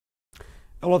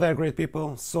Hello there, great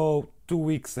people. So 2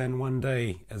 weeks and 1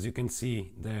 day, as you can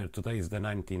see there, today is the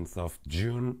 19th of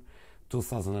June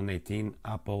 2018.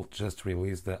 Apple just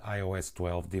released the iOS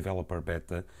 12 developer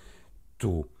beta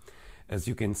 2. As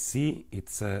you can see,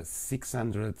 it's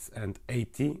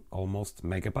 680 almost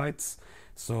megabytes.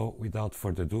 So without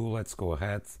further ado, let's go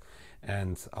ahead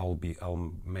and I'll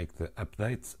make the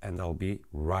update and I'll be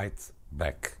right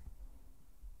back.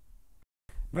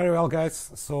 Very well,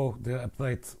 guys, so the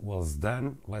update was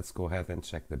done. Let's go ahead and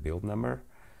check the build number.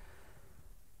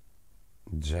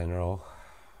 General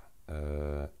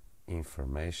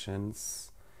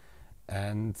informations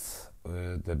and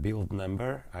the build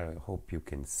number, I hope you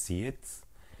can see it.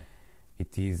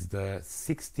 It is the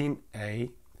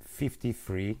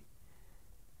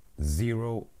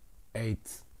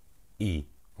 16A5308E,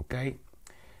 okay?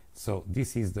 So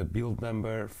this is the build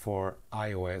number for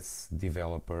iOS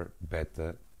developer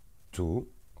beta 2,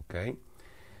 okay?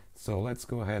 So let's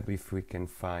go ahead if we can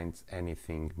find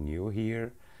anything new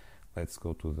here. Let's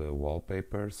go to the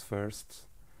wallpapers first.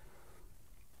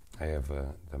 I have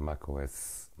the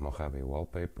macOS Mojave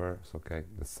wallpaper, okay,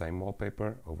 the same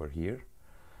wallpaper over here.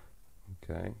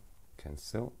 Okay,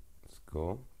 cancel, let's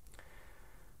go.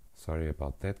 Sorry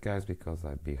about that, guys, because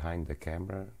I'm behind the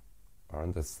camera or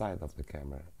on the side of the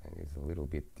camera and it's a little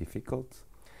bit difficult.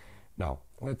 Now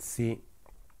let's see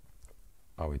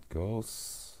how it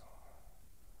goes.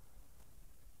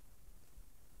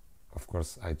 Of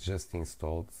course, I just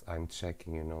installed. I'm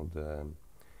checking,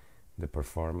 the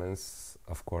performance.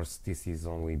 Of course, this is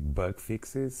only bug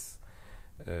fixes,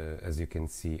 as you can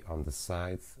see on the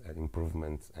side,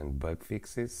 improvement and bug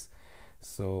fixes.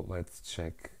 So let's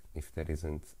check if there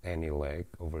isn't any lag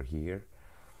over here.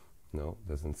 No,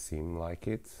 doesn't seem like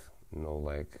it. No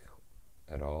lag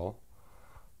at all.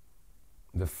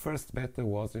 The first beta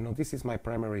was, this is my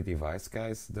primary device,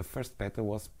 guys. The first beta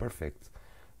was perfect.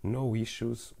 No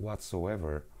issues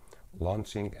whatsoever.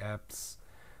 Launching apps.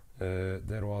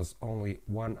 There was only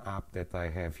one app that I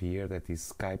have here, that is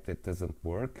Skype, that doesn't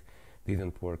work.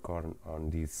 Didn't work on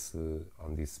this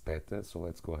beta. So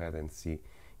let's go ahead and see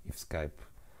if Skype,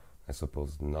 I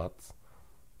suppose not.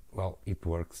 Well, it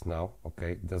works now,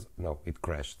 okay. No, it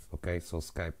crashed, okay. So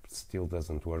Skype still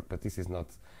doesn't work, but this is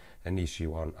not an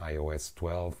issue on iOS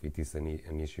 12. It is an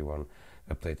issue on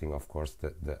updating, of course,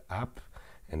 the app.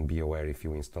 And be aware, if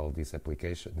you install this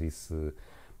application, these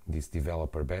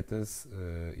developer betas,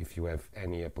 if you have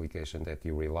any application that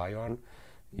you rely on,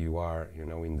 you are,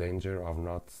 in danger of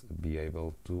not be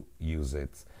able to use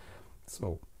it.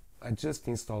 So I just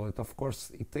installed it. Of course,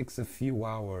 it takes a few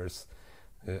hours,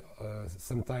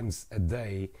 sometimes a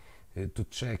day, to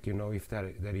check, if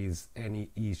there is any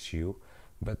issue.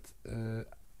 But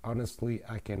honestly,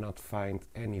 I cannot find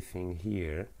anything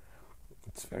here.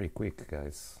 It's very quick,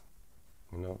 guys.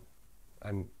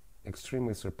 I'm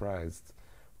extremely surprised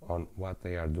on what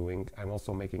they are doing. I'm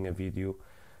also making a video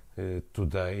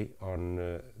today on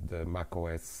the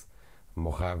macOS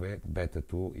Mojave beta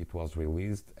 2. It was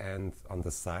released, and on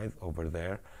the side over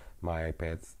there my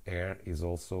iPad Air is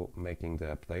also making the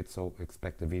update, so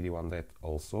expect a video on that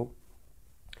also.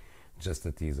 Just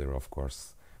a teaser, of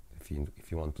course. If you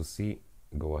want to see,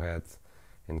 go ahead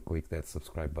and click that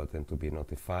subscribe button to be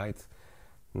notified.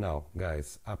 Now,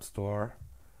 guys, App Store,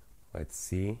 let's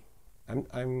see. I'm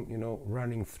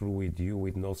running through with you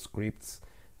with no scripts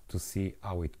to see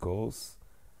how it goes.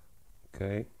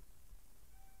 Okay,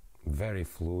 very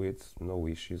fluid, no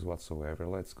issues whatsoever.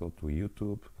 Let's go to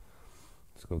YouTube.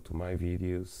 Let's go to my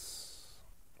videos.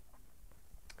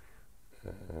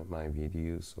 My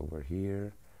videos over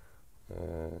here.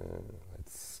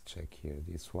 Let's check here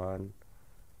this one.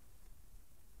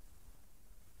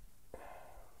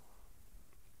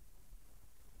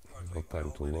 No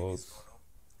time to load.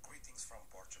 Greetings from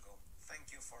Portugal.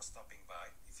 Thank you for stopping by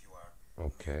if you are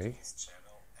okay. New to this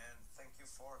channel, and thank you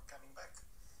for coming back.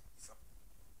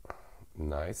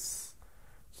 Nice.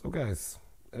 So, guys,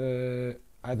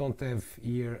 I don't have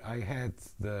here. I had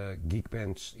the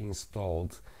Geekbench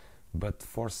installed, but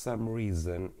for some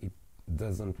reason it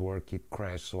doesn't work. It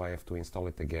crashed, so I have to install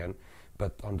it again.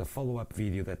 But on the follow-up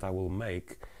video that I will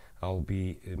make, I'll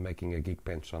be making a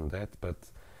Geekbench on that.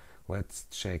 But let's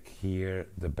check here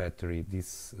the battery.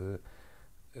 This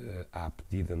app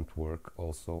didn't work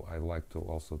also. I like to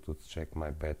also check my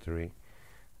battery.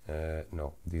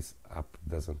 No, this app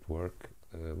doesn't work.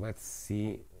 Let's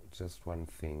see just one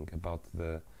thing about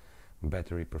the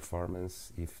battery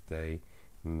performance, if they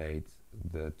made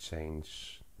the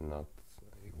change. Not,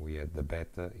 we had the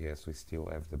beta. Yes, we still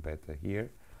have the beta here.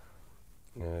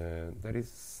 There is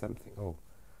something,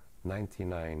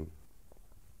 99.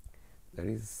 There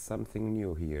is something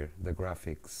new here, the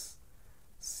graphics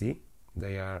See,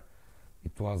 they are,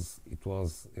 it was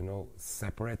you know,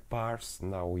 separate parts.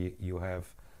 Now you have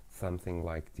something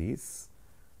like this.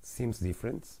 Seems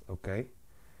different. Okay,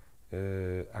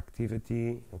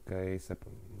 activity, okay,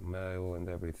 mail and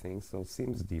everything, so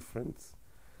seems different.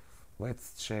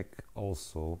 Let's check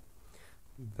also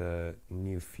the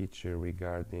new feature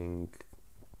regarding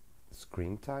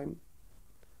screen time.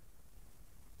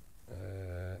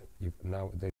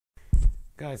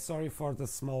 Guys, sorry for the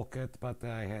small cut, but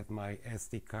I had my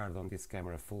SD card on this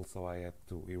camera full, so I had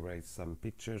to erase some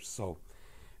pictures. So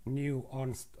new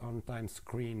on-time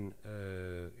screen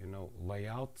you know,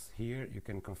 layout. Here you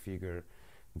can configure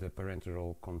the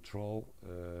parental control.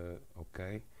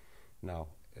 Okay, now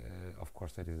of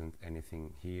course there isn't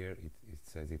anything here. It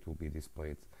says it will be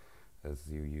displayed as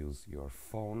you use your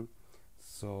phone.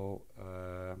 So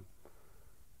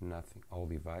nothing, all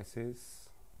devices.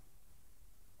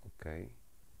 Okay,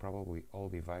 probably all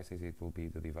devices. It will be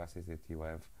the devices that you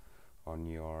have on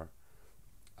your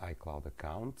iCloud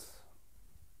account.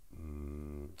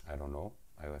 I don't know,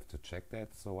 I have to check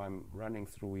that, so I'm running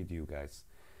through with you guys.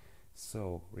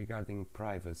 So regarding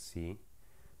privacy,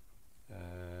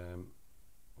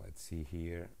 let's see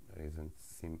here, there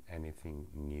isn't anything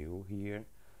new here.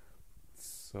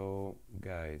 So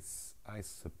guys, I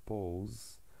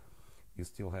suppose you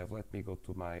still have, let me go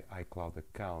to my iCloud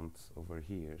account over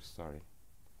here, sorry.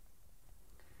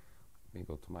 Let me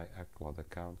go to my iCloud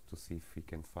account to see if we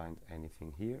can find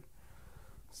anything here.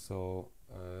 So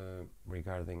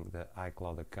regarding the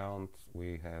iCloud account,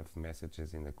 we have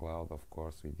messages in the cloud, of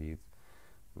course we did.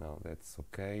 No, that's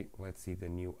okay. Let's see the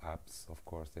new apps, of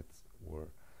course, that were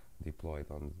deployed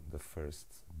on the first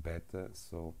beta.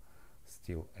 So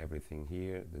still everything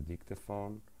here. The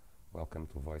dictaphone, welcome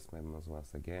to voice memos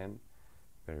once again.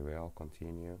 Very well,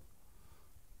 continue.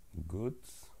 Good.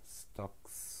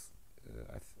 Stocks,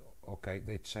 okay,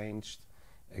 they changed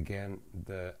again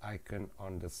the icon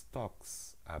on the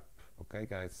stocks app. Okay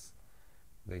guys,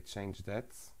 they changed that.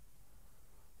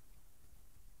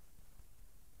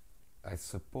 I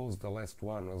suppose the last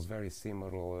one was very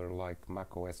similar, like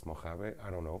macOS Mojave, I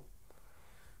don't know.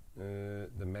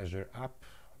 The measure app,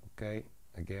 okay,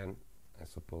 again I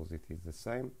suppose it is the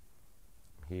same,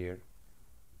 here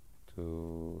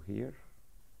to here.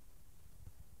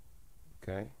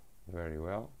 Okay, very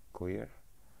well, clear.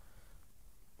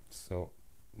 So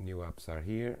new apps are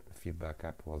here. Feedback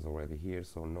app was already here,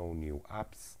 so no new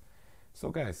apps. So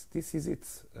guys, this is it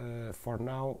for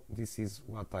now. This is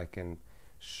what I can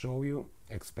show you.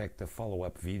 Expect a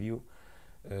follow-up video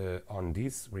on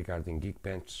this regarding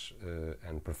Geekbench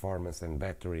and performance and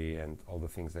battery and all the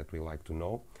things that we like to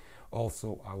know.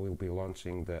 Also, I will be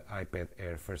launching the iPad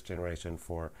Air first generation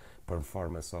for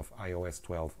performance of iOS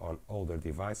 12 on older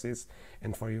devices.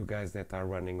 And for you guys that are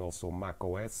running also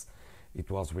macOS, it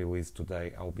was released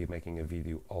today. I'll be making a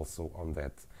video also on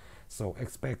that. So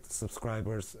expect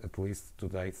subscribers at least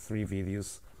today, 3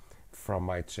 videos from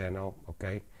my channel,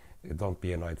 okay? Don't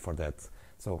be annoyed for that.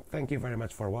 So thank you very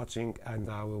much for watching, and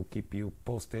I will keep you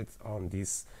posted on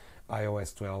this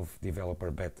iOS 12 developer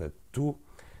beta 2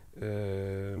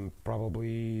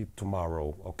 probably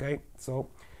tomorrow, okay? So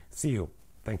see you.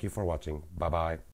 Thank you for watching. Bye bye.